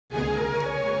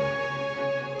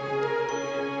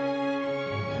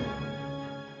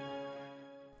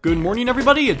Good morning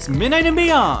everybody, it's Midnight and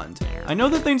Beyond! I know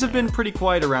that things have been pretty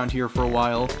quiet around here for a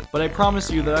while, but I promise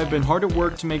you that I've been hard at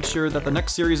work to make sure that the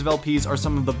next series of LPs are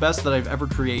some of the best that I've ever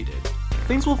created.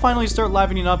 Things will finally start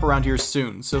livening up around here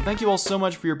soon, so thank you all so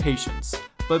much for your patience.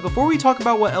 But before we talk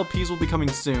about what LPs will be coming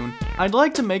soon, I'd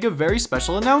like to make a very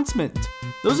special announcement.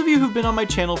 Those of you who've been on my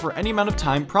channel for any amount of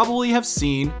time probably have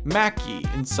seen Mackie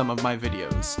in some of my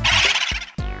videos.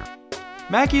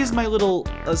 Mackie is my little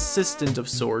assistant of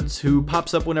sorts who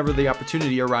pops up whenever the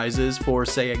opportunity arises for,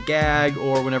 say, a gag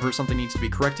or whenever something needs to be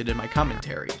corrected in my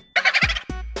commentary.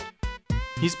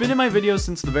 He's been in my videos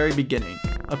since the very beginning,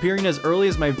 appearing as early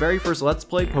as my very first Let's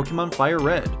Play Pokemon Fire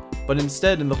Red, but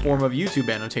instead in the form of YouTube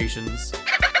annotations.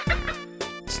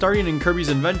 Starting in Kirby's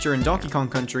Adventure and Donkey Kong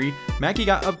Country, Mackie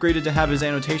got upgraded to have his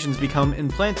annotations become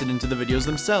implanted into the videos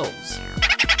themselves.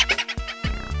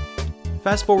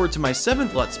 Fast forward to my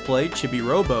 7th Let's Play, Chibi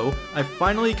Robo, I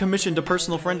finally commissioned a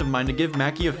personal friend of mine to give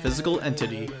Mackie a physical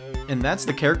entity, and that's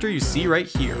the character you see right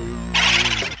here.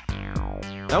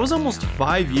 That was almost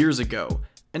 5 years ago,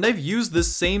 and I've used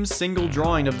this same single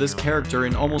drawing of this character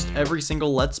in almost every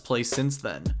single Let's Play since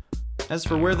then. As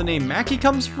for where the name Mackie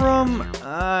comes from,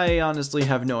 I honestly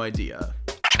have no idea.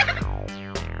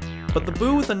 But the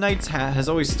Boo with the Knight's hat has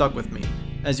always stuck with me.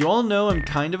 As you all know, I'm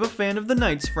kind of a fan of the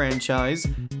Knights franchise,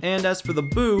 and as for the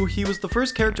Boo, he was the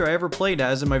first character I ever played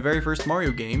as in my very first Mario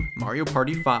game, Mario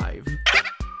Party 5.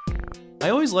 I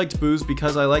always liked Boos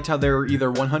because I liked how they were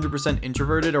either 100%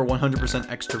 introverted or 100%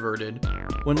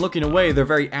 extroverted. When looking away, they're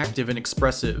very active and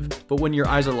expressive, but when your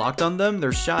eyes are locked on them,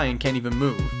 they're shy and can't even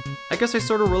move. I guess I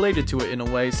sort of related to it in a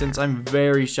way since I'm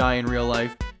very shy in real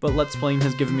life, but Let's Playing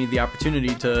has given me the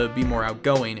opportunity to be more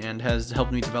outgoing and has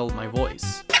helped me develop my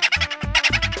voice.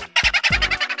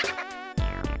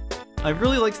 I've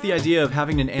really liked the idea of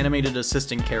having an animated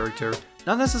assistant character,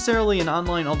 not necessarily an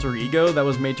online alter ego that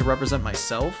was made to represent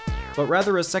myself, but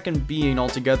rather a second being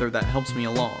altogether that helps me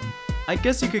along. I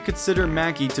guess you could consider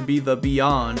Mackie to be the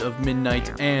Beyond of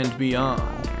Midnight and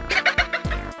Beyond.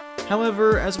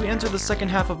 However, as we enter the second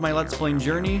half of my Let's Playing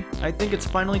journey, I think it's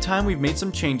finally time we've made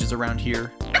some changes around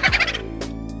here.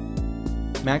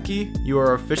 Mackie, you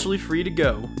are officially free to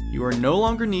go. You are no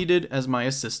longer needed as my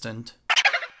assistant.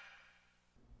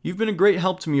 You've been a great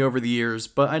help to me over the years,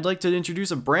 but I'd like to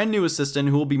introduce a brand new assistant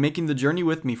who will be making the journey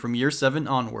with me from year 7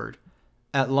 onward.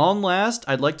 At long last,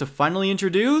 I'd like to finally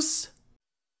introduce...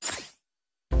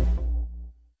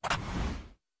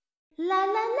 La la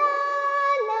la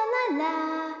la la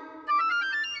la.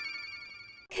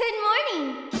 Good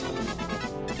morning.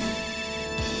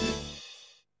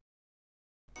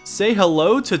 Say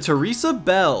hello to Teresa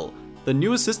Belle, the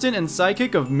new assistant and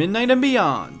sidekick of Midnight and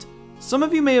Beyond. Some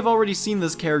of you may have already seen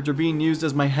this character being used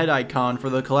as my head icon for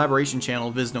the collaboration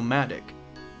channel Viznomatic.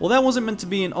 Well, that wasn't meant to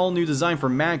be an all-new design for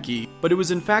Mackie, but it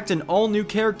was in fact an all-new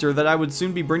character that I would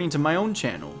soon be bringing to my own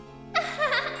channel.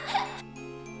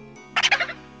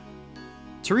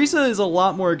 Teresa is a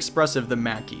lot more expressive than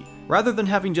Mackie. Rather than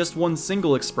having just one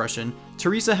single expression,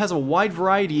 Teresa has a wide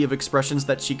variety of expressions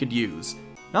that she could use.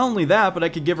 Not only that, but I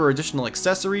could give her additional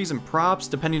accessories and props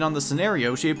depending on the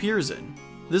scenario she appears in.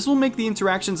 This will make the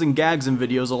interactions and gags in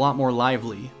videos a lot more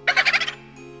lively.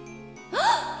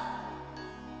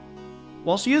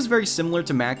 While she is very similar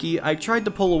to Mackie, I tried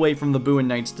to pull away from the Boo and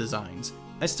Knights designs.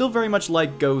 I still very much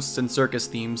like ghosts and circus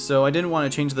themes, so I didn't want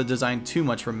to change the design too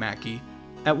much from Mackie.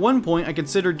 At one point, I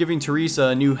considered giving Teresa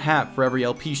a new hat for every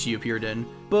LP she appeared in,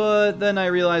 but then I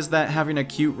realized that having a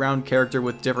cute round character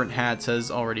with different hats has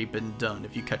already been done,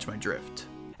 if you catch my drift.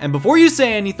 And before you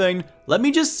say anything, let me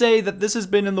just say that this has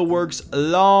been in the works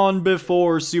long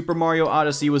before Super Mario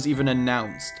Odyssey was even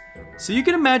announced. So you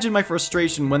can imagine my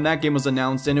frustration when that game was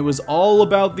announced and it was all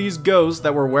about these ghosts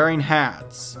that were wearing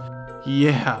hats.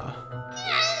 Yeah.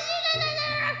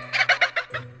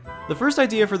 The first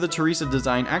idea for the Teresa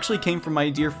design actually came from my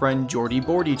dear friend Jordy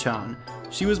Bordy-chan.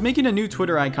 She was making a new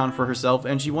Twitter icon for herself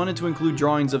and she wanted to include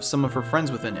drawings of some of her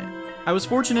friends within it. I was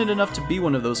fortunate enough to be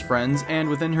one of those friends, and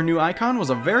within her new icon was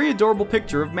a very adorable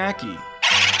picture of Mackie.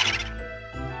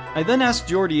 I then asked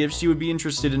Jordy if she would be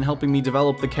interested in helping me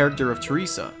develop the character of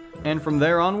Teresa, and from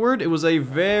there onward, it was a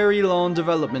very long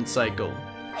development cycle.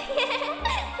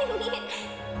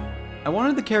 I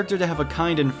wanted the character to have a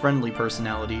kind and friendly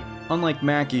personality, unlike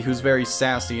Mackie who's very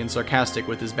sassy and sarcastic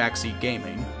with his backseat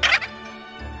gaming.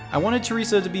 I wanted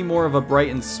Teresa to be more of a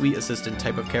bright and sweet assistant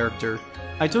type of character.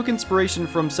 I took inspiration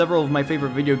from several of my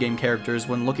favorite video game characters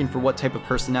when looking for what type of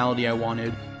personality I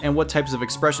wanted, and what types of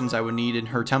expressions I would need in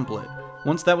her template.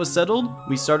 Once that was settled,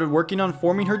 we started working on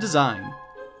forming her design.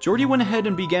 Jordy went ahead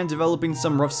and began developing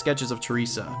some rough sketches of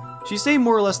Teresa. She stayed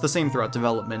more or less the same throughout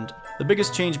development, the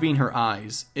biggest change being her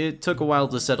eyes. It took a while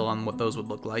to settle on what those would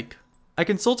look like. I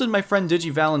consulted my friend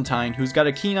Digi Valentine, who's got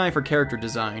a keen eye for character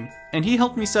design, and he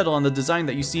helped me settle on the design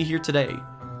that you see here today.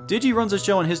 Digi runs a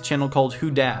show on his channel called Who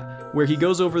Dat, where he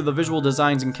goes over the visual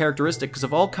designs and characteristics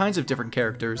of all kinds of different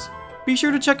characters. Be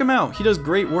sure to check him out, he does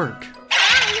great work.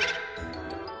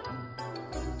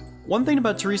 One thing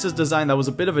about Teresa's design that was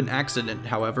a bit of an accident,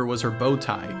 however, was her bow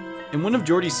tie. In one of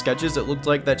Jordy's sketches, it looked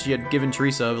like that she had given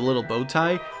Teresa a little bow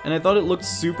tie, and I thought it looked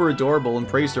super adorable and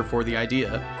praised her for the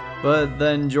idea. But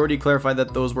then Jordy clarified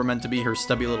that those were meant to be her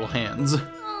stubby little hands.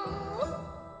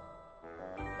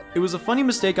 It was a funny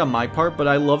mistake on my part, but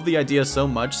I loved the idea so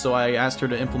much, so I asked her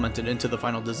to implement it into the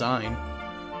final design.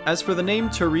 As for the name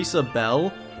Teresa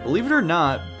Belle, believe it or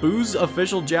not, Boo's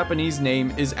official Japanese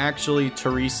name is actually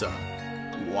Teresa.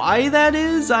 Why that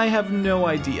is, I have no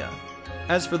idea.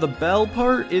 As for the Belle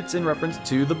part, it's in reference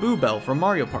to the Boo Belle from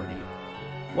Mario Party.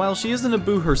 While she isn't a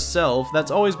Boo herself,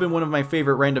 that's always been one of my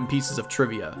favorite random pieces of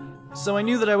trivia, so I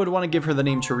knew that I would want to give her the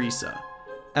name Teresa.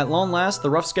 At long last, the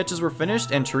rough sketches were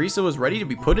finished and Teresa was ready to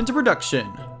be put into production.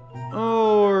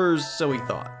 Or so we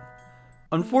thought.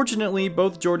 Unfortunately,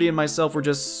 both Jordy and myself were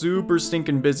just super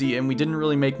stinking busy and we didn't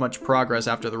really make much progress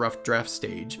after the rough draft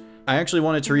stage. I actually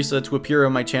wanted Teresa to appear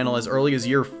on my channel as early as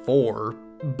year 4,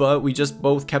 but we just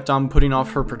both kept on putting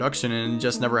off her production and it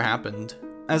just never happened.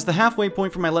 As the halfway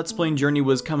point for my Let's Playing journey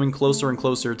was coming closer and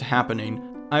closer to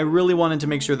happening, I really wanted to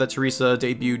make sure that Teresa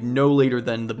debuted no later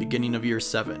than the beginning of year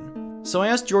 7. So I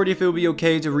asked Jordy if it would be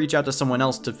okay to reach out to someone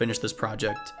else to finish this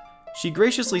project. She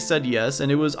graciously said yes,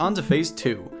 and it was on to phase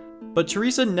 2. But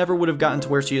Teresa never would have gotten to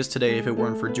where she is today if it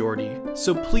weren't for Jordy,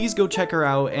 so please go check her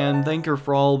out and thank her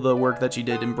for all the work that she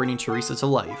did in bringing Teresa to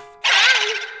life.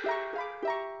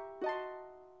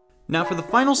 Now for the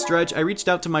final stretch, I reached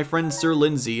out to my friend Sir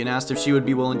Lindsay and asked if she would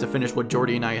be willing to finish what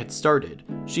Jordy and I had started.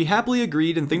 She happily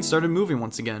agreed and things started moving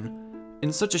once again.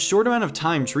 In such a short amount of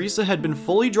time, Teresa had been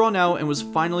fully drawn out and was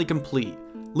finally complete.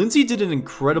 Lindsay did an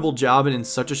incredible job and in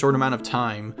such a short amount of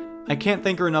time. I can't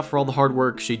thank her enough for all the hard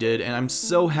work she did, and I'm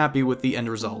so happy with the end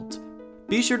result.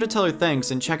 Be sure to tell her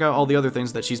thanks and check out all the other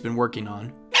things that she's been working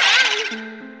on.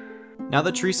 Now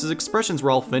that Teresa's expressions were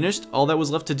all finished, all that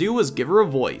was left to do was give her a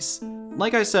voice.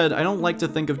 Like I said, I don't like to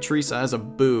think of Teresa as a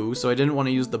Boo, so I didn't want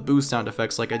to use the Boo sound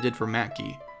effects like I did for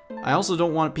Mackie. I also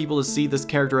don't want people to see this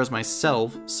character as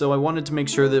myself, so I wanted to make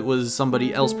sure that it was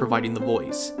somebody else providing the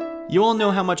voice. You all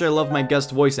know how much I love my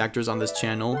guest voice actors on this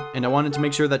channel, and I wanted to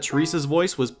make sure that Teresa's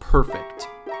voice was perfect.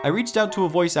 I reached out to a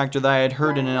voice actor that I had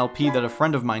heard in an LP that a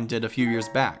friend of mine did a few years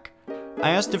back. I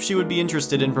asked if she would be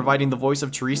interested in providing the voice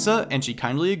of Teresa, and she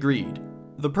kindly agreed.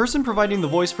 The person providing the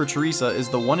voice for Teresa is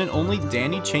the one and only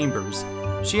Danny Chambers.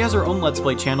 She has her own Let's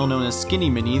Play channel known as Skinny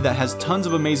Mini that has tons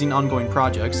of amazing ongoing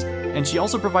projects, and she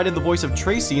also provided the voice of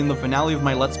Tracy in the finale of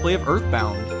my Let's Play of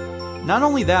Earthbound. Not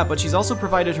only that, but she's also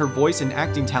provided her voice and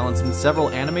acting talents in several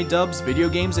anime dubs, video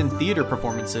games, and theater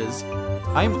performances.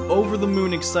 I am over the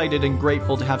moon excited and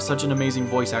grateful to have such an amazing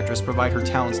voice actress provide her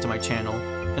talents to my channel,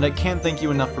 and I can't thank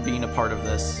you enough for being a part of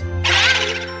this.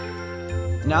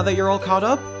 Now that you're all caught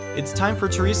up, it's time for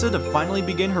Teresa to finally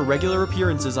begin her regular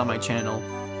appearances on my channel.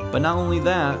 But not only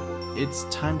that, it's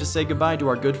time to say goodbye to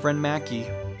our good friend Mackie.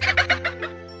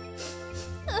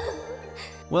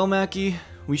 Well, Mackie,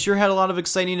 we sure had a lot of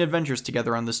exciting adventures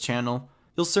together on this channel.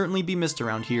 You'll certainly be missed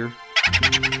around here.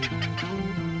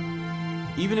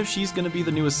 Even if she's gonna be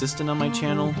the new assistant on my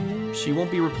channel, she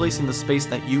won't be replacing the space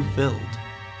that you filled.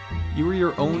 You are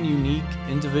your own unique,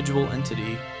 individual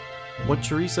entity. What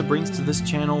Teresa brings to this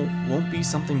channel won't be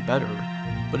something better,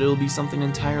 but it'll be something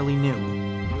entirely new.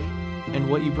 And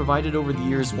what you provided over the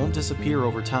years won't disappear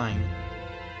over time.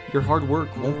 Your hard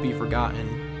work won't be forgotten,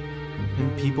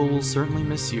 and people will certainly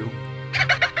miss you.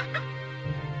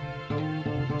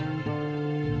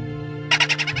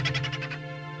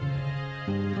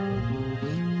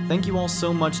 Thank you all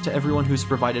so much to everyone who's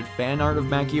provided fan art of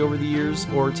Mackie over the years,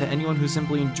 or to anyone who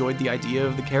simply enjoyed the idea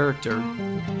of the character.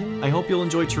 I hope you'll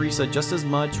enjoy Teresa just as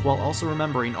much, while also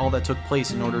remembering all that took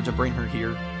place in order to bring her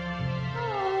here.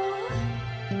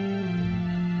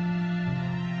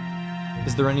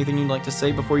 Is there anything you'd like to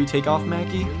say before you take off,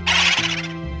 Mackie?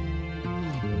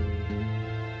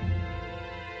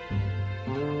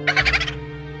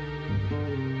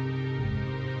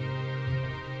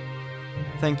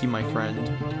 Thank you, my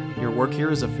friend. Your work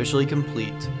here is officially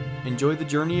complete. Enjoy the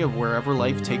journey of wherever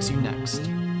life takes you next.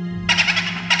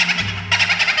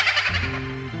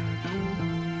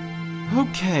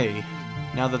 Okay,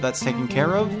 now that that's taken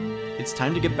care of, it's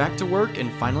time to get back to work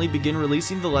and finally begin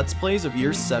releasing the Let's Plays of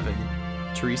Year 7.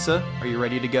 Teresa, are you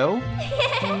ready to go?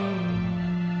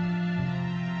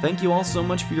 Thank you all so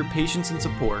much for your patience and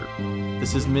support.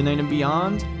 This is Midnight and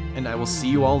Beyond, and I will see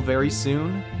you all very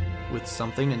soon with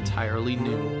something entirely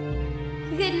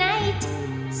new. Good night.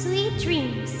 Sweet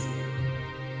dreams.